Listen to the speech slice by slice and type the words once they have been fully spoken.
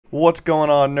What's going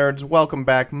on, nerds? Welcome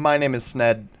back. My name is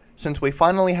Sned. Since we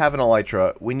finally have an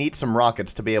elytra, we need some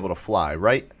rockets to be able to fly,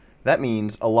 right? That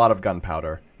means a lot of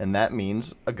gunpowder, and that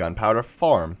means a gunpowder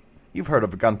farm. You've heard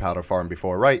of a gunpowder farm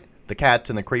before, right? The cats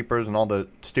and the creepers and all the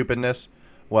stupidness?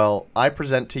 Well, I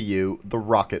present to you the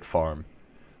rocket farm.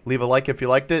 Leave a like if you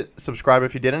liked it, subscribe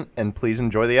if you didn't, and please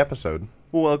enjoy the episode.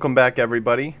 Welcome back,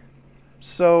 everybody.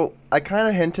 So, I kind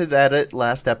of hinted at it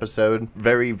last episode,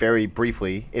 very, very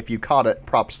briefly. If you caught it,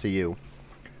 props to you.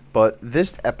 But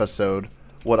this episode,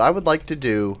 what I would like to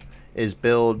do is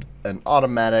build an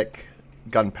automatic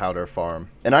gunpowder farm.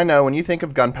 And I know when you think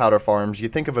of gunpowder farms, you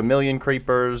think of a million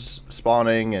creepers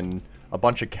spawning and a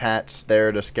bunch of cats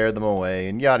there to scare them away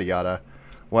and yada yada.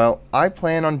 Well, I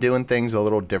plan on doing things a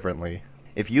little differently.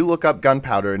 If you look up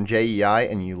gunpowder in JEI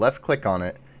and you left click on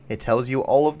it, it tells you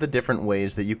all of the different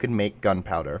ways that you can make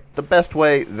gunpowder. The best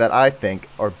way that I think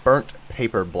are burnt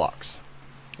paper blocks.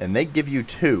 And they give you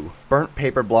two. Burnt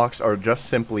paper blocks are just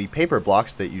simply paper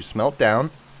blocks that you smelt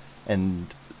down,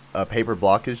 and a paper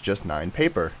block is just 9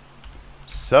 paper.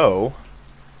 So,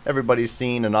 everybody's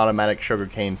seen an automatic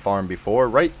sugarcane farm before,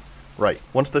 right? Right.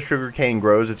 Once the sugarcane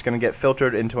grows, it's going to get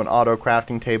filtered into an auto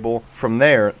crafting table. From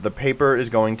there, the paper is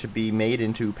going to be made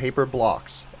into paper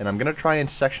blocks. And I'm going to try and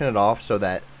section it off so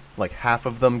that like half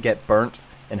of them get burnt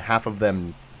and half of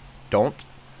them don't.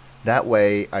 That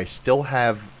way I still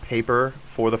have paper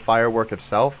for the firework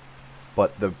itself,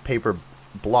 but the paper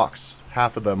blocks,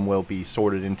 half of them will be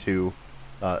sorted into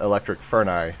electric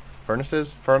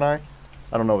furnaces? I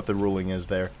don't know what the ruling is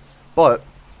there. But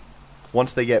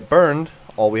once they get burned,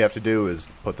 all we have to do is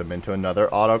put them into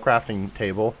another auto crafting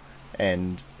table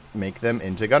and make them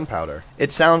into gunpowder.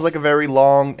 It sounds like a very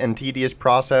long and tedious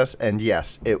process, and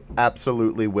yes, it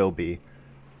absolutely will be.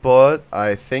 But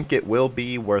I think it will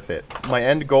be worth it. My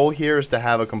end goal here is to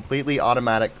have a completely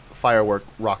automatic firework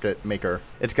rocket maker.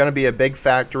 It's going to be a big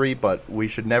factory, but we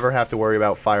should never have to worry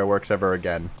about fireworks ever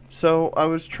again. So I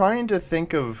was trying to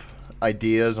think of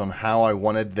ideas on how I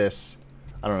wanted this,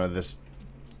 I don't know, this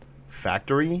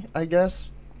factory, I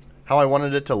guess? How I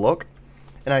wanted it to look.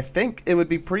 And I think it would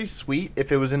be pretty sweet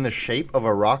if it was in the shape of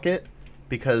a rocket,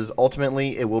 because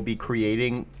ultimately it will be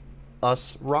creating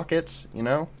us rockets, you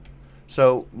know?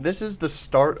 So this is the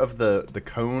start of the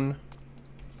cone,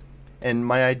 and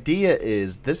my idea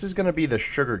is this is going to be the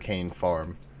sugarcane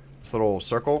farm, this little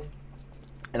circle,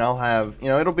 and I'll have, you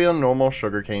know, it'll be a normal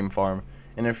sugarcane farm,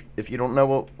 and if you don't know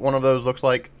what one of those looks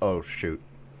like, oh shoot.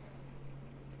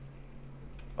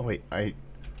 Oh wait,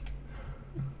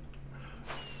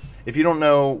 if you don't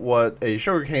know what a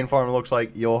sugarcane farm looks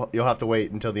like, you'll have to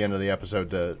wait until the end of the episode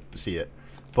to see it.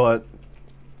 But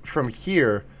from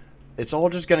here, it's all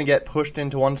just going to get pushed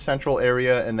into one central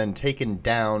area and then taken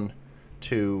down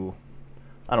to,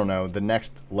 I don't know, the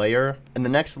next layer. And the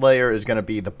next layer is going to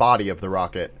be the body of the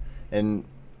rocket. And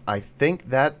I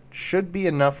think that should be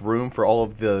enough room for all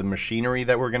of the machinery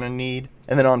that we're going to need.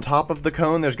 And then on top of the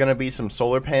cone, there's going to be some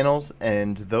solar panels,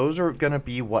 and those are going to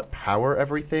be what power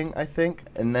everything, I think.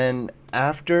 And then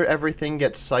after everything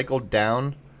gets cycled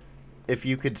down, if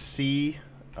you could see,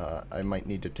 I might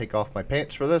need to take off my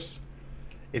pants for this.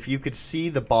 If you could see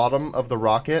the bottom of the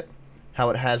rocket, how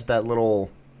it has that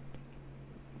little,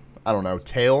 I don't know,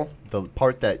 tail, the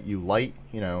part that you light,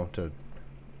 you know, to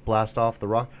blast off the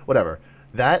rock, whatever.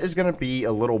 That is going to be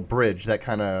a little bridge that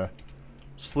kind of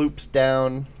sloops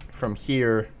down from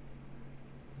here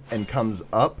and comes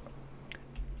up.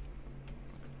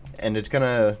 And it's going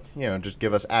to, you know, just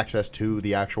give us access to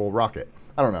the actual rocket.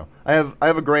 I don't know. I have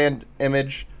a grand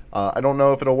image. I don't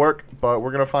know if it'll work, but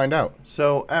we're going to find out.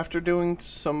 So after doing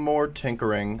some more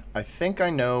tinkering, I think I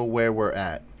know where we're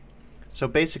at. So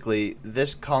basically,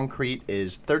 this concrete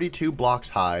is 32 blocks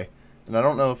high. And I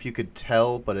don't know if you could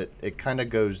tell, but it kind of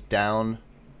goes down,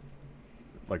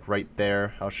 like right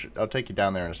there. I'll take you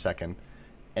down there in a second.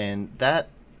 And that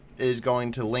is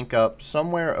going to link up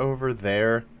somewhere over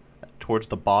there towards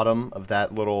the bottom of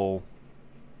that little,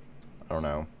 I don't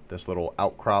know, this little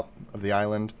outcrop of the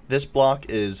island. This block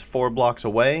is 4 blocks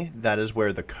away. That is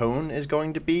where the cone is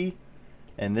going to be.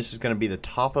 And this is going to be the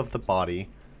top of the body.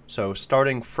 So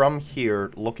starting from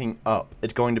here, looking up,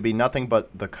 it's going to be nothing but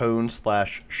the cone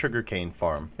 / sugarcane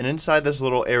farm. And inside this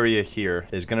little area here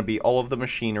is going to be all of the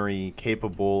machinery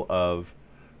capable of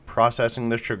processing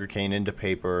the sugarcane into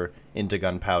paper, into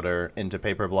gunpowder, into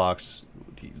paper blocks.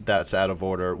 That's out of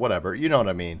order, whatever, you know what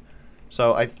I mean.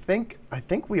 So I think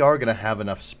we are going to have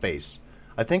enough space.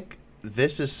 I think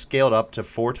this is scaled up to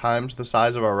 4 times the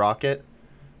size of our rocket.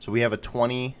 So we have a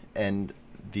 20, and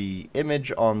the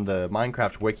image on the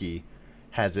Minecraft wiki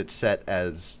has it set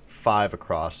as 5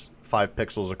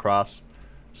 pixels across.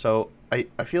 So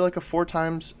I feel like a 4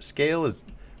 times scale is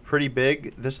pretty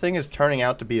big. This thing is turning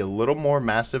out to be a little more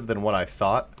massive than what I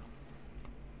thought,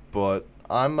 but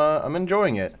I'm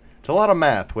enjoying it. It's a lot of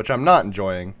math, which I'm not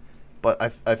enjoying, but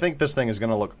I think this thing is going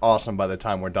to look awesome by the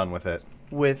time we're done with it.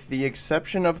 With the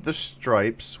exception of the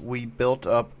stripes, we built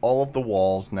up all of the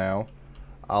walls now.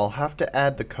 I'll have to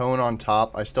add the cone on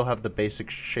top. I still have the basic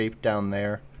shape down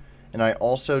there. And I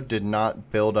also did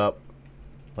not build up,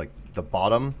 like, the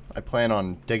bottom. I plan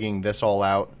on digging this all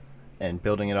out and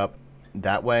building it up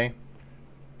that way.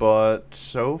 But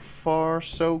so far,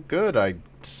 so good, I'd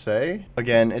say.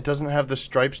 Again, it doesn't have the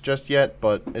stripes just yet,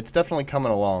 but it's definitely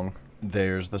coming along.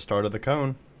 There's the start of the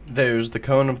cone. There's the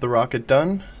cone of the rocket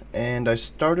done. And I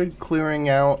started clearing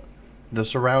out the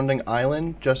surrounding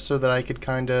island just so that I could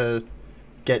kind of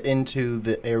get into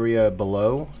the area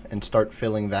below and start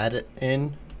filling that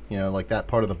in, you know, like that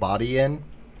part of the body in.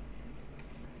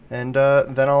 And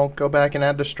then I'll go back and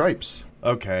add the stripes.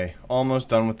 Okay, almost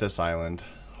done with this island.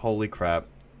 Holy crap,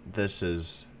 this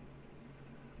is...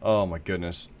 oh my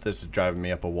goodness, this is driving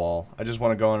me up a wall. I just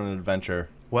want to go on an adventure.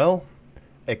 Well,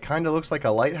 it kind of looks like a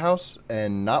lighthouse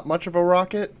and not much of a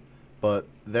rocket, but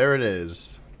there it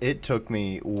is. It took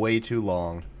me way too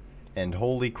long, and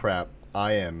holy crap,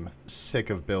 I am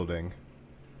sick of building.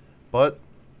 But,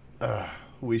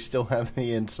 we still have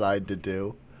the inside to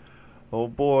do. Oh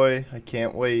boy, I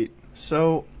can't wait.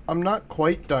 So, I'm not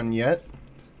quite done yet,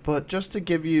 but just to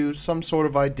give you some sort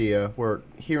of idea, we're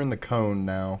here in the cone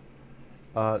now.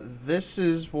 This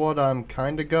is what I'm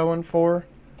kinda going for.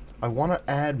 I want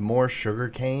to add more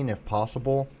sugarcane if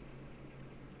possible.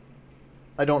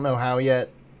 I don't know how yet,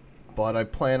 but I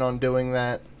plan on doing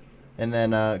that, and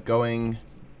then going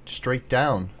straight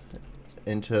down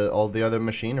into all the other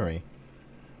machinery.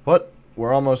 But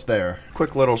we're almost there.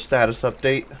 Quick little status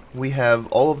update. We have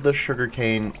all of the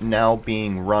sugarcane now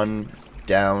being run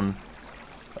down.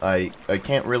 I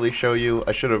can't really show you.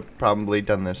 I should have probably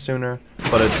done this sooner,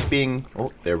 but it's being...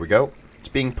 oh, there we go. It's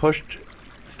being pushed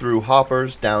through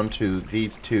hoppers down to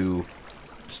these 2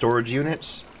 storage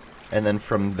units, and then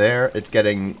from there it's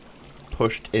getting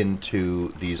pushed into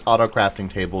these auto crafting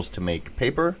tables to make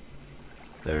paper.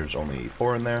 There's only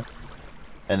 4 in there.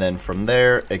 And then from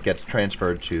there it gets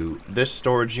transferred to this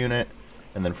storage unit,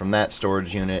 and then from that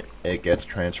storage unit it gets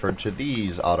transferred to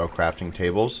these auto crafting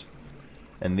tables,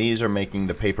 and these are making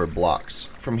the paper blocks.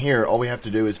 From here all we have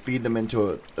to do is feed them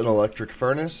into an electric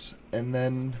furnace, and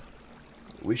then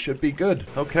we should be good.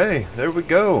 Okay, there we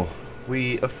go.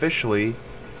 We officially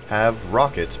have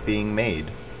rockets being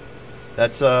made.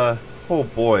 That's oh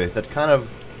boy, that's kind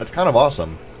of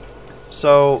awesome.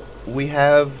 So we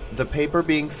have the paper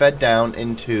being fed down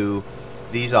into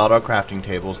these auto crafting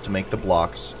tables to make the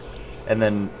blocks, and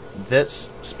then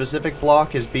this specific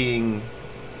block is being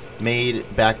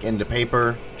made back into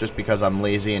paper just because I'm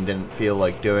lazy and didn't feel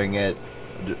like doing it.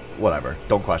 Whatever,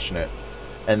 don't question it.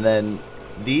 And then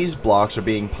these blocks are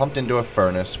being pumped into a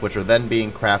furnace, which are then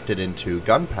being crafted into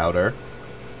gunpowder,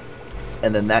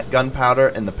 and then that gunpowder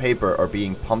and the paper are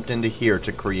being pumped into here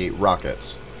to create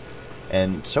rockets.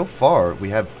 And so far we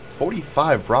have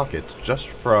 45 rockets just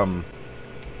from,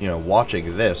 you know,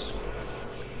 watching this,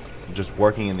 just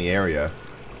working in the area.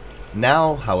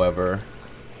 Now, however,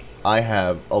 I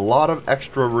have a lot of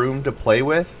extra room to play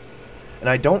with, and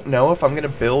I don't know if I'm going to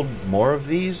build more of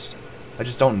these. I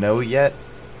just don't know yet.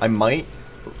 I might,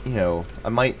 you know, I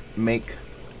might make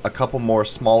a couple more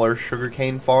smaller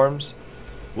sugarcane farms.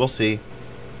 We'll see.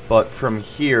 But from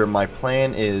here, my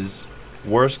plan is,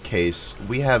 worst case,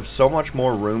 we have so much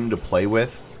more room to play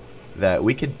with that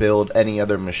we could build any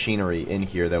other machinery in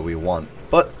here that we want.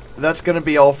 But that's going to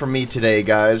be all from me today,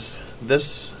 guys.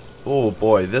 This, oh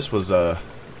boy, this was a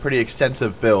pretty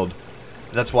extensive build.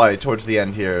 That's why towards the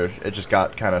end here, it just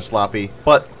got kind of sloppy.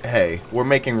 But hey, we're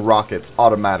making rockets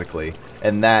automatically,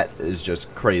 and that is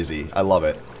just crazy. I love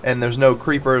it. And there's no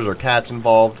creepers or cats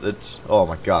involved. It's, oh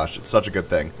my gosh, it's such a good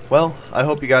thing. Well, I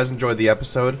hope you guys enjoyed the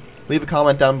episode. Leave a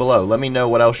comment down below. Let me know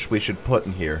what else we should put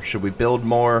in here. Should we build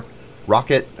more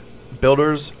rocket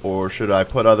builders, or should I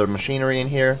put other machinery in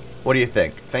here? What do you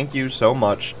think? Thank you so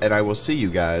much, and I will see you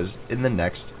guys in the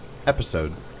next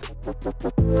episode.